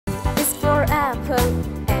apple,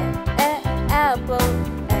 apple,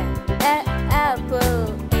 apple,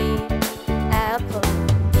 apple.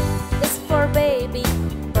 It's for baby,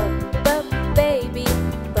 baby,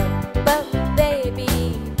 baby,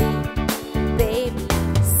 baby.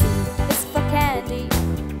 C is for candy,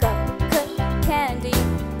 candy,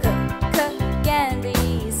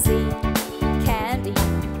 candy. C, candy.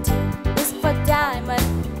 D is for diamond,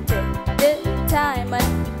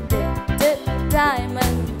 diamond,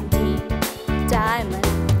 diamond. D, diamond.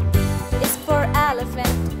 Is for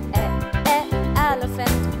elephant, elephant,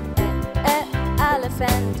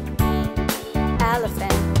 elephant,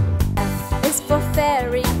 elephant. F is for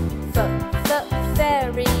fairy,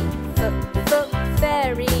 fairy,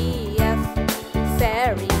 fairy, F,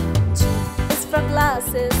 fairy. G is for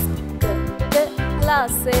glasses,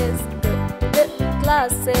 glasses,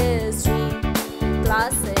 glasses, G,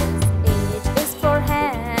 glasses. H is for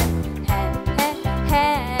hand, hand,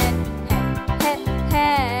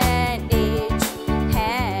 H,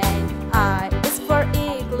 hand. I is for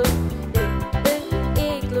igloo,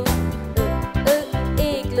 igloo,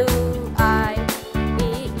 igloo, I,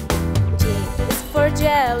 J is for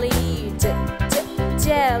jelly,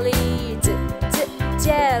 jelly,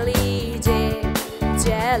 jelly, J,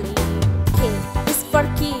 jelly. K is for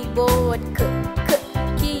keyboard,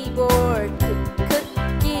 keyboard,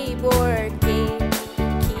 keyboard, K,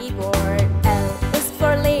 keyboard. L is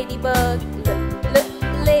for ladybug,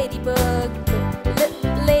 ladybug,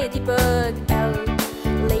 ladybug, L,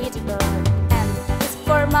 ladybug. M is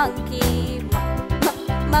for monkey,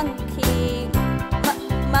 monkey,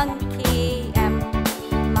 monkey, M,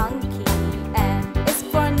 monkey. N is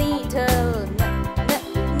for needle,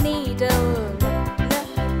 needle,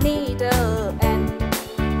 needle, N,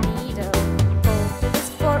 needle. O is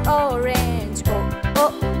for orange,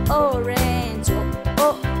 orange,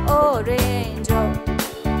 orange,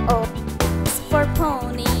 O is for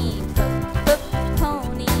pony,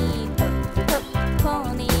 pony,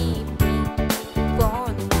 pony,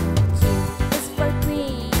 pony. Q is for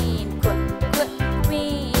queen,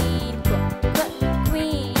 queen,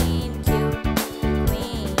 queen, Q,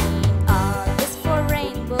 queen. R is for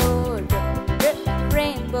rainbow,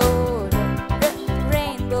 rainbow,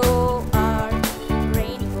 rainbow, R,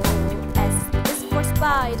 rainbow. S is for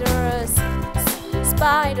spiders,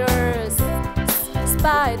 spiders,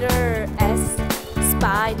 spider, S,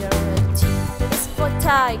 spider. T is for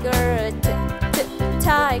tiger,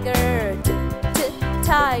 tiger,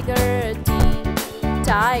 tiger, T,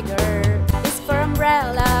 tiger. Is for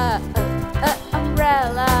umbrella,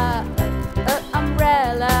 umbrella,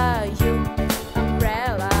 umbrella, U,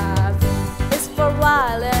 umbrella. V is for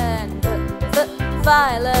violin,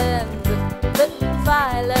 violin,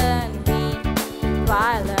 violin, V,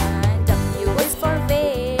 violin. W is for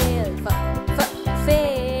veil,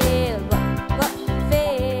 veil,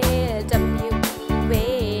 veil, W,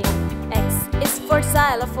 veil. X is for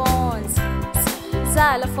xylophones,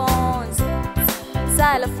 xylophones,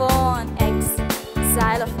 xylophone, X,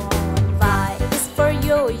 xylophone. Y is for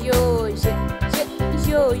yo-yo,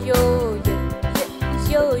 yo-yo,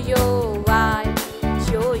 yo-yo, Y,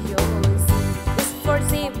 yo-yo. Z is for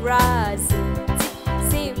zebras,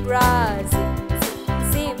 zebras,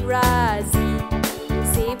 zebras,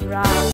 zebra.